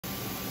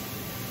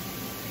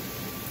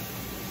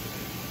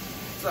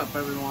What's up,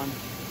 everyone?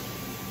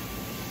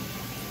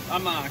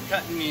 I'm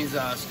cutting these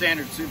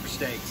standard super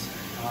steaks.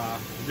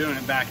 Doing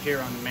it back here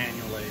on the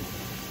manual lathe.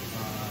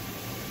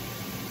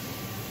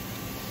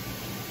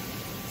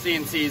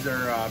 CNCs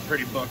are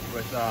pretty booked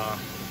with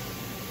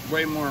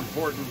way more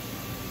important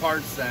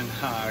parts than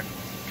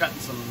cutting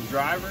some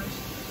drivers.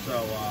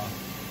 So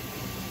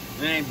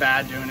it ain't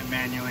bad doing it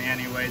manually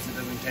anyways. It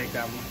doesn't take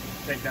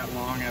that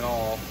long at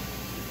all.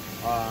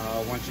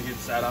 Once you get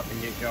set up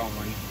and get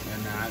going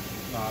and that.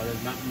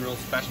 There's nothing real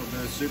special to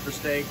the super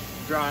steak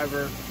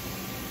driver.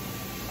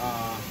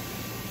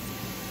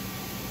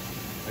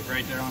 Like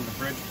right there on the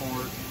bridge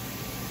port.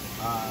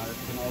 It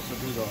can also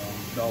do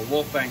the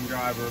Wolfgang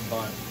driver,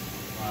 but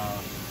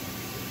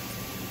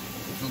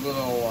it's a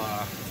little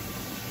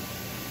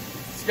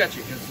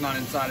sketchy because it's not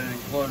inside an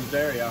enclosed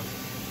area.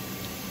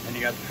 And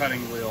you got the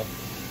cutting wheel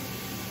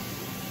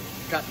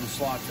cutting the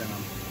slots in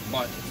them.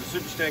 But the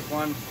super steak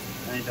one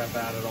ain't that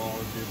bad at all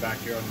to do back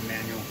here on the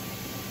manual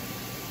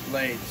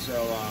lathe. So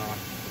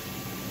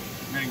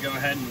I'm going to go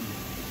ahead and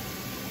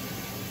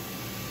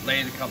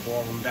lathe a couple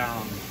of them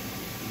down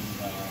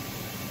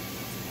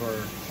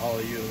for all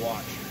of you to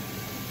watch.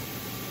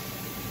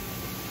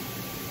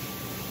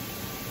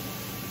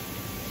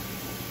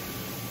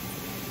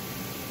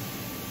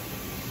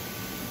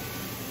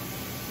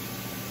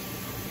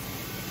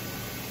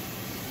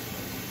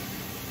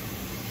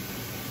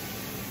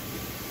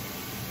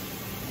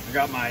 I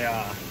got my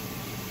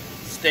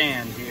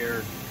stand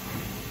here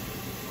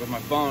with my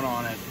phone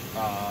on it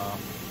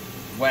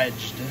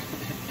wedged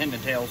in the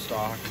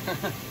tailstock.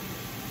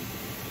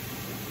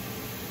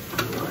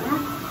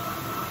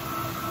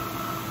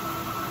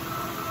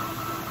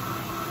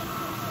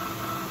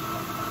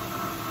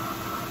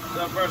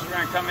 So first we're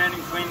going to come in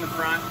and clean the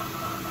front.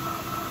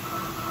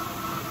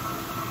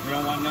 We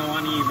don't want no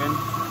uneven.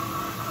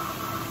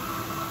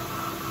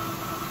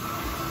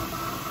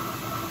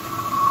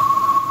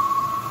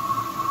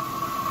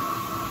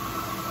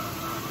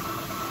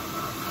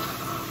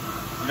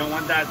 You don't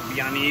want that to be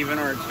uneven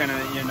or it's gonna,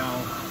 you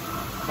know,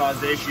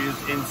 cause issues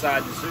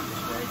inside the super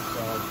steak.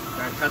 So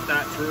gotta cut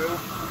that through.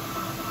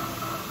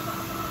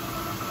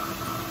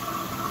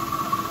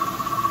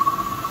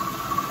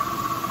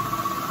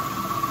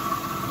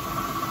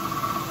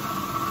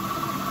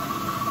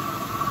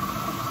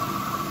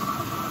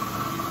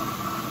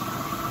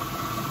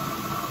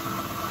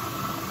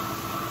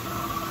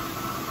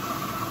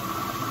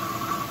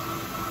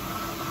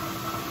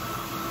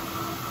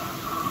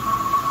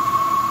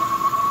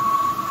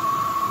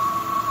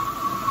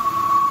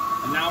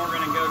 Now we're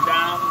going to go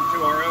down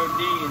to our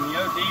OD, and the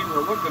OD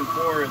we're looking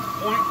for is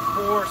 0.478.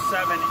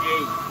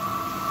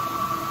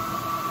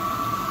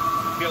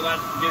 I feel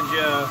that gives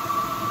you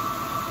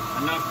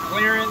enough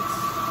clearance,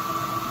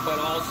 but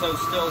also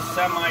still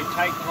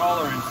semi-tight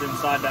tolerance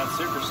inside that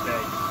super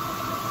steak.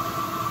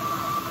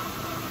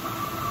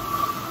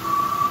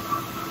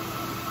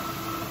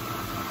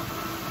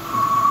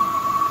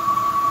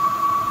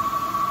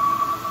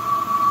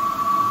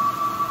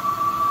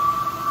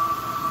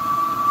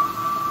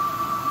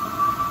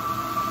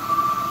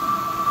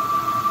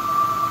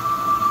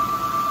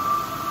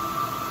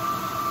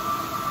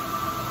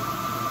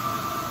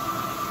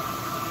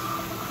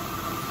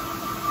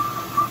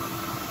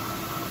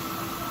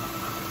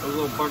 Those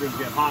little buggers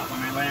get hot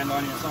when they land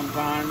on you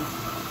sometimes.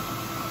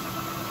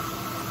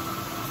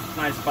 What's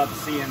nice about the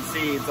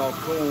CNC, it's all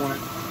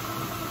coolant.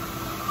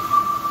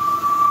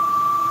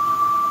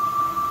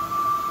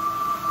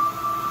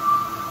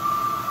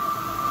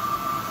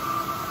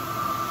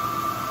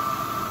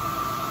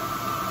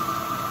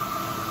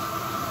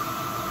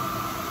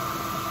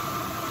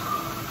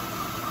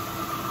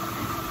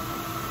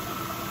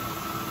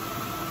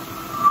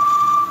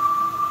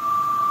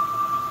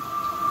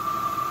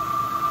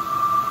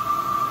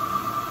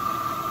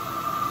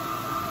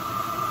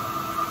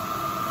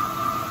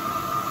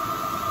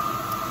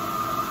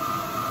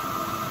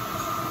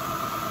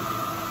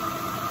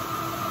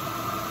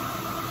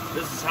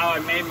 This is how I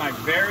made my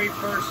very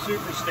first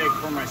super steak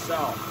for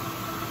myself.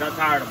 Got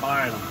tired of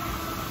buying them.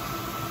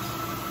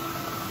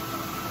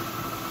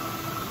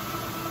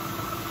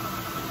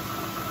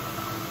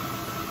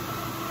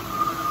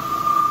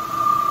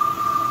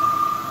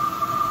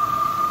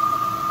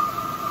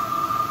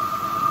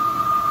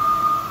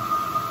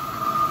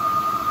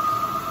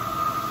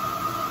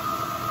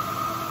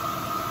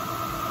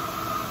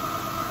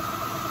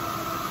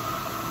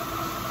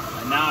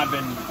 Now I've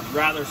been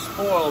rather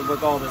spoiled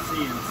with all the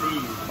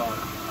CNCs, but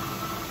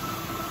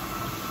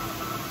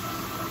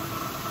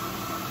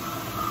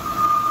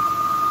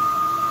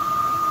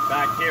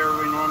back here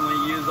we normally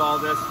use all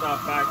this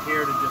stuff back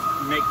here to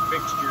just make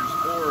fixtures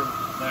for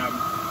them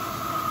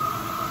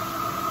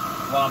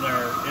while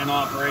they're in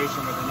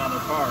operation with another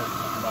part.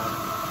 But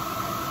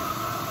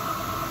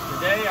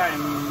today I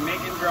am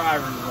making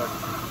drivers with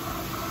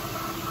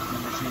the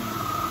machine.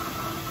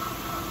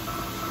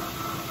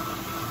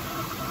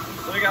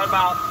 So we got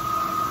about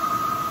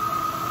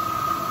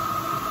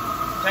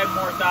 10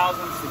 more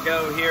thousandths to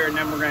go here, and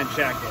then we're going to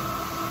check it.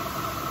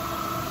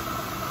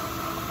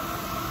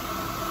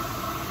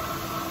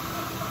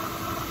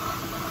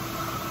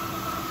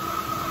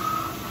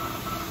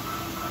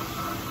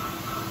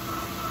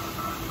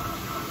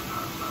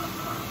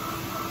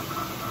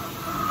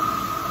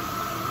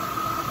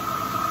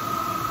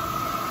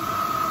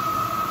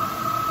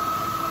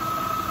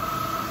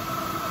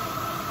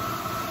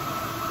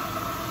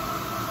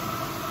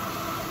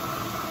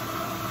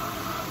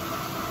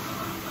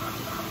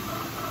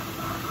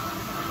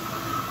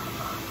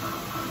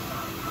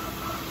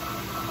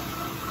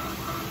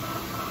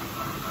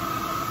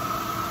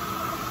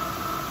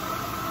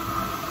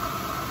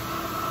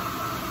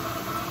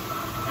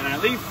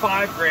 leave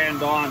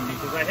 $5,000 on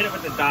because I hit it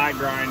with the die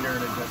grinder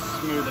to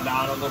just smooth it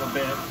out a little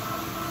bit.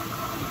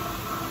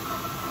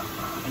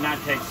 And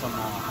that takes some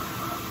off.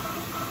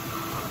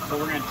 So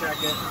we're going to check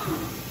it.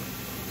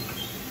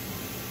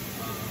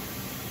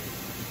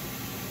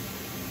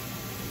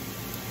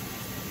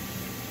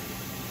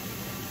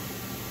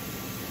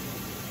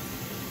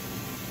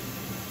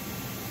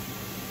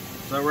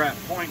 So we're at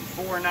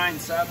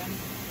 0.497.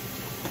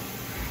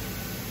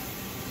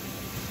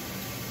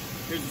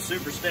 Here's the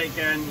super stake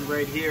end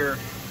right here.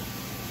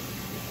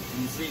 You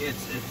can see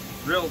it's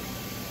real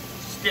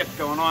stiff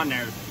going on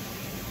there.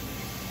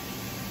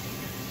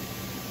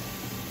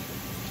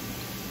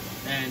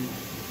 And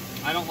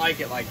I don't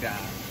like it like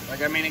that.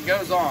 Like, I mean, it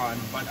goes on,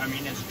 but I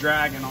mean, it's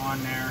dragging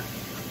on there.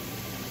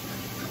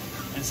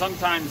 And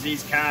sometimes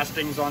these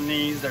castings on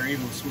these, they're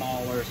even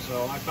smaller.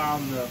 So I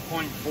found the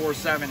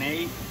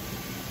 0.478.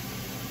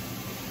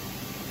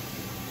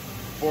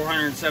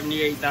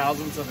 478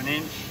 thousandths of an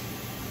inch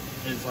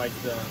is like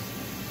the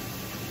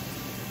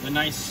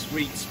nice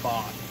sweet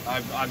spot.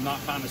 I've not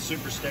found a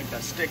super stick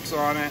that sticks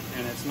on it,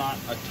 and it's not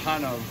a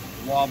ton of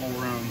wobble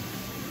room.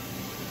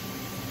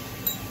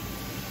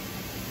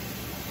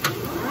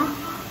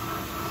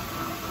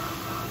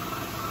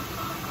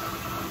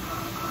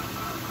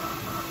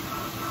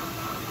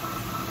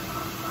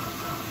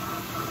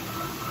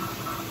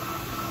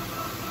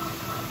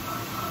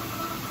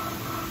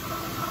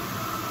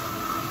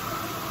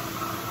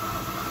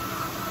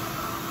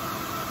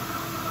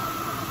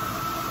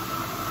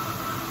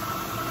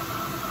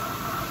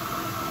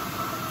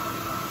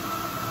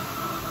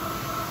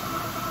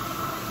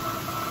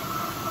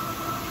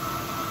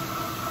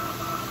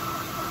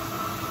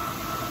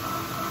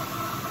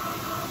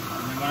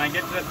 When I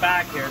get to the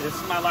back here, this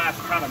is my last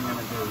cut I'm going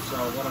to do. So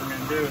what I'm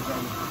going to do is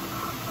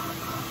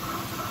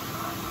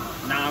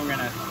now I'm going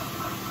to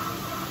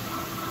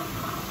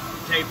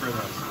taper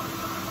this.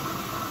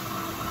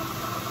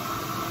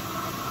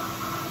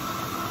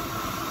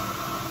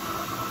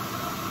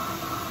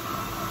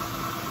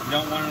 You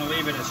don't want to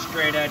leave it a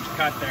straight edge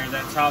cut there.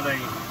 That's how they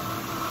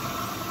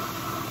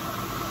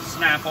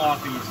snap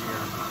off easier.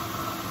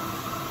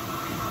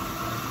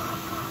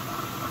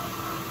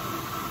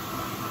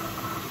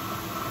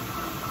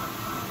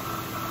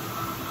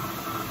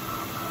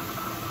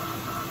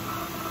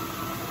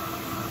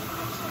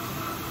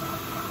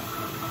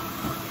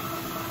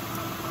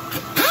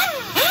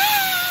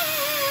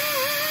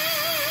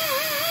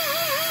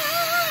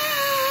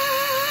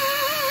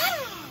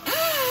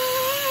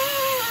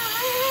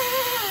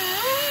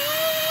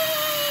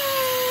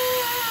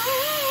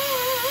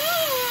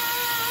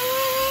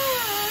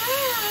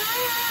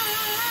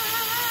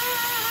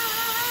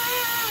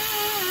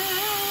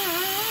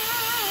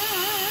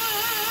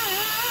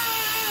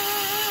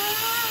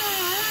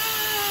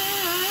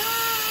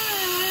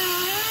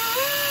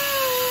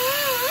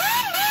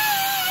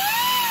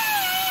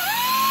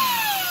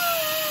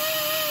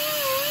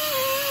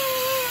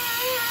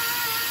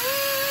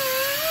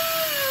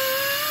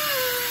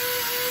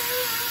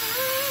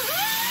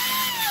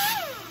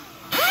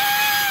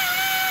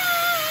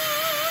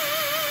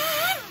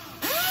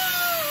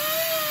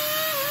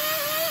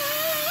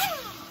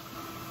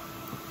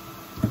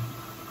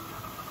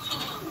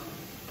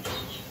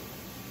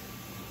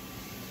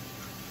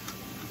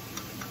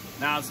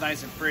 Now it's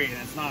nice and free, and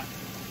it's not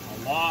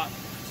a lot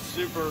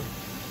super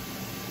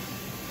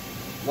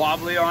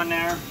wobbly on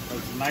there, but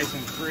it's nice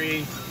and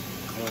free.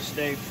 It'll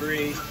stay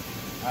free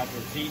after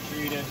it's heat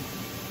treated.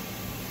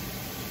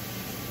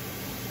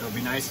 It'll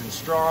be nice and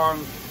strong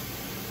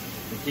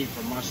to keep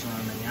from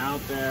mushrooming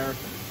out there.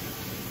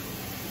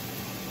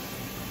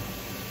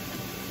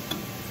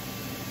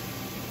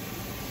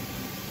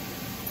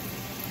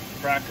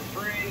 Cracker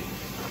free.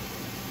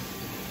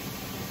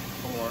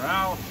 Pull her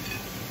out.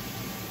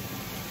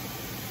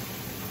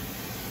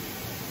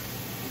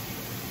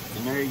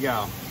 And there you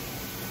go.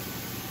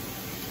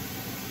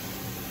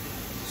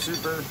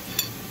 Super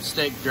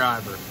stake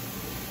driver.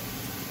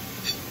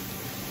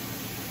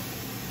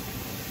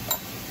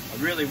 I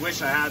really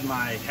wish I had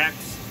my hex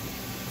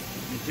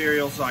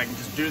material so I can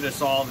just do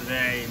this all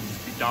today and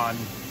just be done.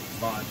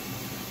 But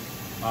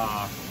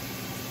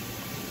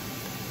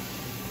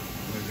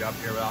move you up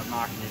here without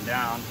knocking you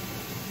down.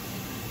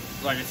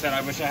 Like I said,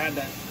 I wish I had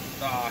that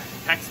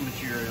hex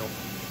material,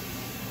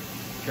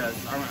 because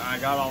I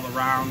got all the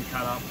round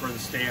cut up for the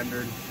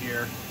standard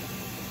here.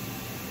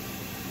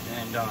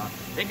 And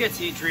it gets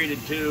heat treated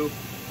too.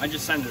 I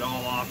just send it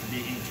all off to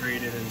be heat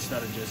treated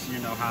instead of just, you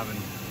know,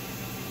 having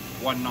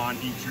one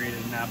non-heat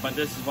treated and that. But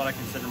this is what I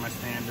consider my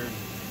standard.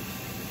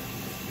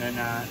 And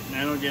then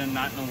it'll get a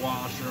nut and a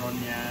washer on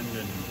the end.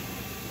 And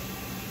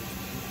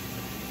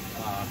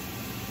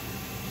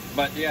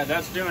but yeah,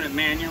 that's doing it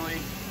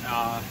manually.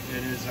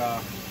 It is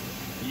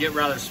you get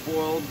rather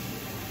spoiled.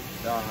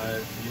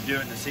 You do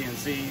it in the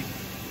CNC.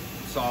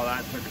 Saw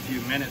that took a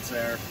few minutes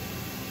there.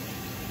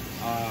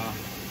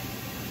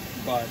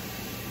 But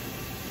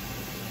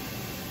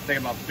take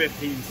about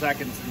 15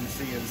 seconds in the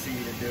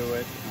CNC to do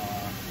it.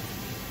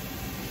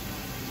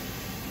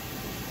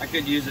 I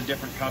could use a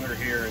different cutter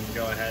here and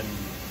go ahead and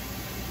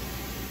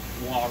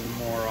log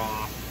more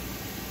off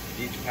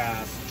each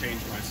pass,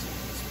 change my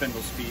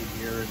spindle speed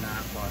here and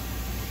that, but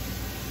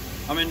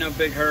I'm in no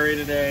big hurry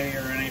today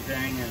or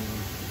anything, and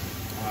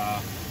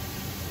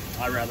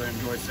I rather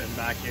enjoy sitting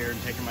back here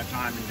and taking my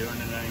time and doing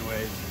it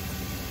anyways.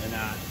 And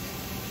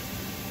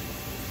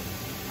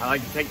I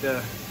like to take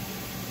the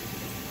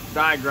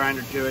die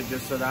grinder to it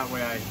just so that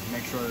way I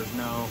make sure there's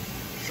no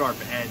sharp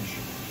edge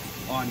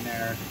on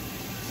there,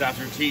 because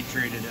after it's heat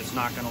treated it's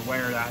not going to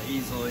wear that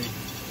easily.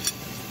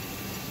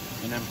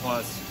 And then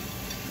plus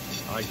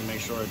I like to make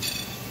sure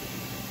it's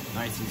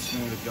nice and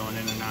smooth going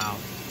in and out.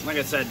 Like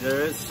I said,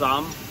 there is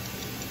some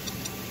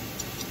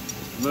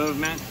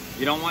movement.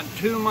 You don't want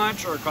too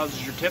much or it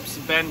causes your tips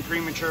to bend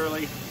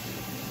prematurely.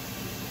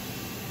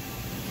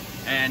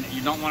 And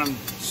you don't want them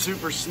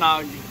super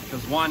snug,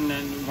 because one,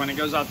 when it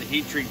goes out the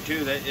heat treat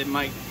too, that it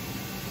might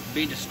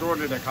be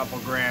distorted a couple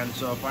grand.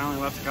 So if I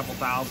only left a couple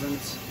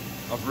thousandths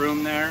of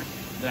room there,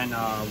 then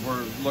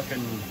we're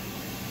looking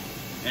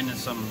into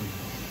some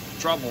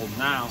trouble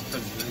now,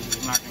 because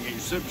you're not going to get your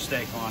super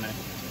steak on it.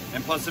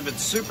 And plus, if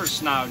it's super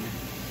snug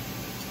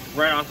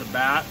right off the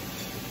bat,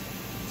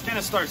 it's going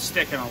to start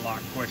sticking a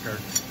lot quicker.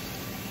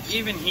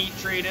 Even heat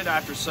treated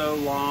after so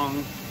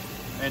long,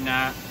 and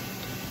that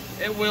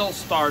it will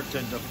start to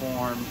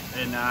deform.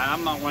 And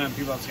I'm not one of the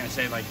people that's going to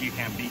say like you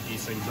can't beat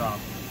these things up.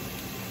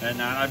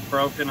 And I've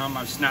broken them,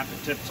 I've snapped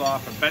the tips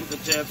off, I've bent the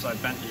tips,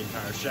 I've bent the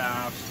entire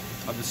shafts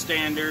of the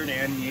standard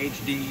and the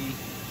HD.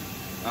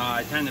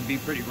 I tend to be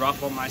pretty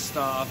rough on my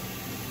stuff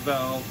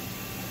though,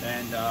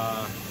 and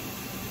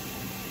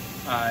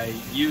I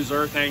use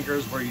earth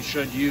anchors where you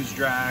should use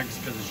drags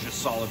because it's just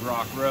solid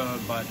rock road,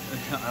 but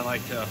I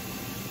like to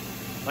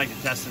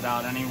test it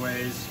out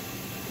anyways.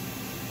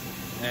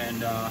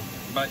 And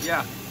but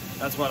yeah,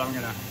 that's what I'm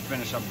gonna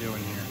finish up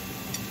doing here.